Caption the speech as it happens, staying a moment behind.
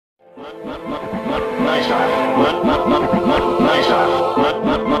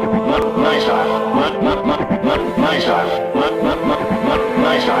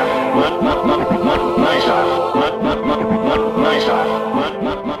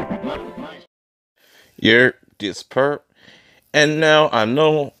You're this perp. And now I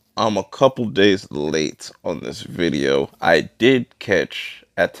know I'm a couple days late on this video. I did catch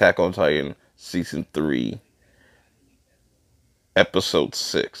Attack on Titan Season 3, Episode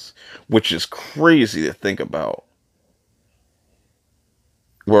 6, which is crazy to think about.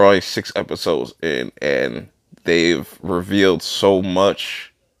 We're only 6 episodes in, and they've revealed so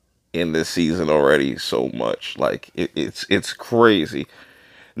much in this season already. So much. Like, it's crazy.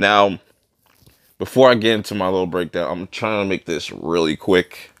 Now, before I get into my little breakdown, I'm trying to make this really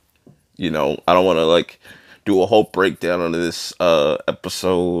quick. You know, I don't want to, like, do a whole breakdown on this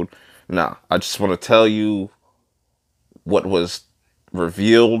episode. Nah, I just want to tell you what was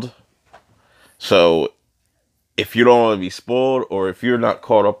revealed. So, if you don't want to be spoiled, or if you're not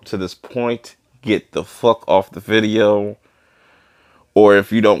caught up to this point, get the fuck off the video. Or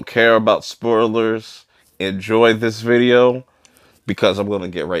if you don't care about spoilers, enjoy this video, because I'm going to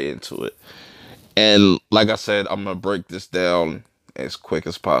get right into it. And like I said, I'm going to break this down as quick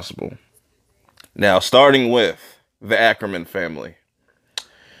as possible. Now, starting with the Ackerman family.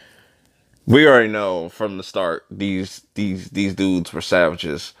 We already know from the start these dudes were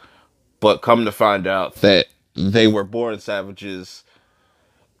savages. But come to find out that they were born savages,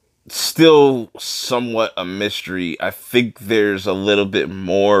 still somewhat a mystery. I think there's a little bit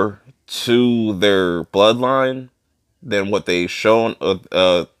more to their bloodline than what they shown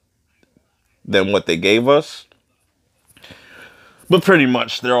than what they gave us. But pretty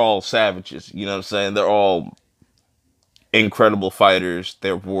much they're all savages, you know what I'm saying? They're all incredible fighters,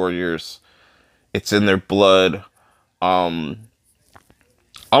 they're warriors. It's in their blood. I'm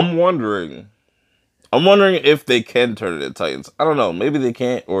wondering if they can turn into Titans. I don't know, maybe they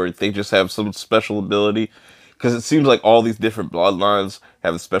can't, or if they just have some special ability, because it seems like all these different bloodlines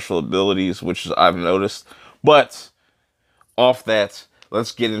have special abilities, which I've noticed. But off that,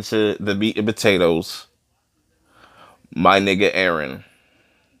 let's get into the meat and potatoes. My nigga Eren,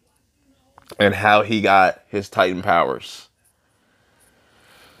 and how he got his Titan powers.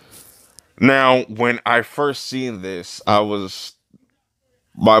 Now, when I first seen this,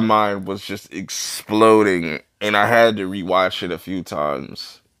 my mind was just exploding, and I had to rewatch it a few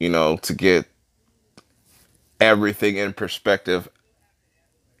times, you know, to get everything in perspective.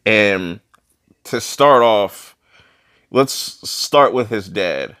 And to start off, let's start with his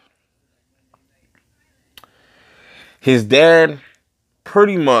dad. His dad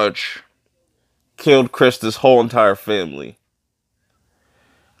pretty much killed Krista's whole entire family.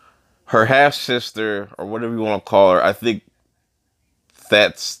 Her half-sister, or whatever you want to call her, I think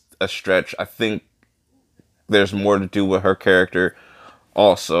that's a stretch. I think there's more to do with her character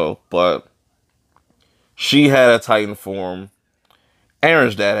also, but she had a Titan form.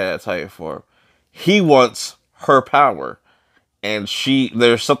 Eren's dad had a Titan form. He wants her power, and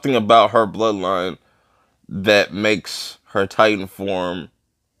there's something about her bloodline that makes her Titan form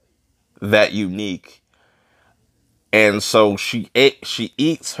that unique. And so she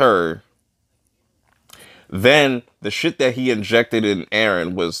eats her. Then the shit that he injected in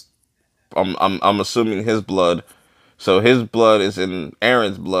Eren was, I'm assuming, his blood. So his blood is in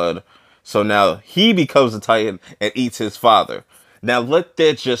Eren's blood. So now he becomes a Titan and eats his father. Now let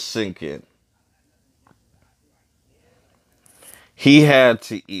that just sink in. He had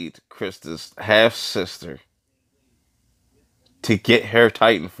to eat Krista's half-sister to get her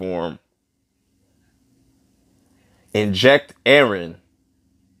Titan form. Inject Eren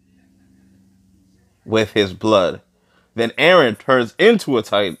with his blood. Then Eren turns into a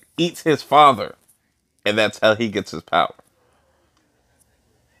Titan, eats his father, and that's how he gets his power.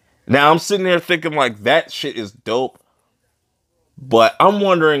 Now I'm sitting there thinking, like, that shit is dope, but I'm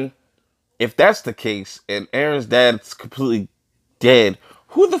wondering, if that's the case and Eren's dad's completely dead,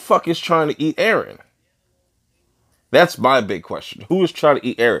 who the fuck is trying to eat Eren? That's my big question. Who is trying to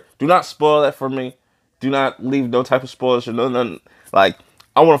eat Eren? Do not spoil that for me. Do not leave no type of spoilers or nothing. Like,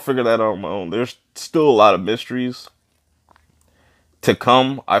 I want to figure that out on my own. There's still a lot of mysteries to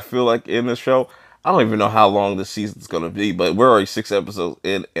come, I feel like, in this show. I don't even know how long this season's going to be, but we're already 6 episodes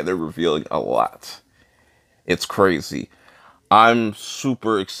in, and they're revealing a lot. It's crazy. I'm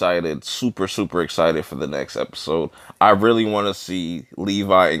super excited, super excited for the next episode. I really want to see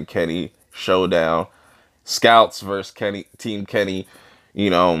Levi and Kenny showdown. Scouts versus Team Kenny.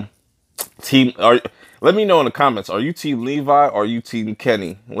 You know, let me know in the comments. Are you Team Levi or are you Team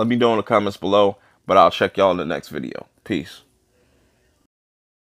Kenny? Let me know in the comments below. But I'll check y'all in the next video. Peace.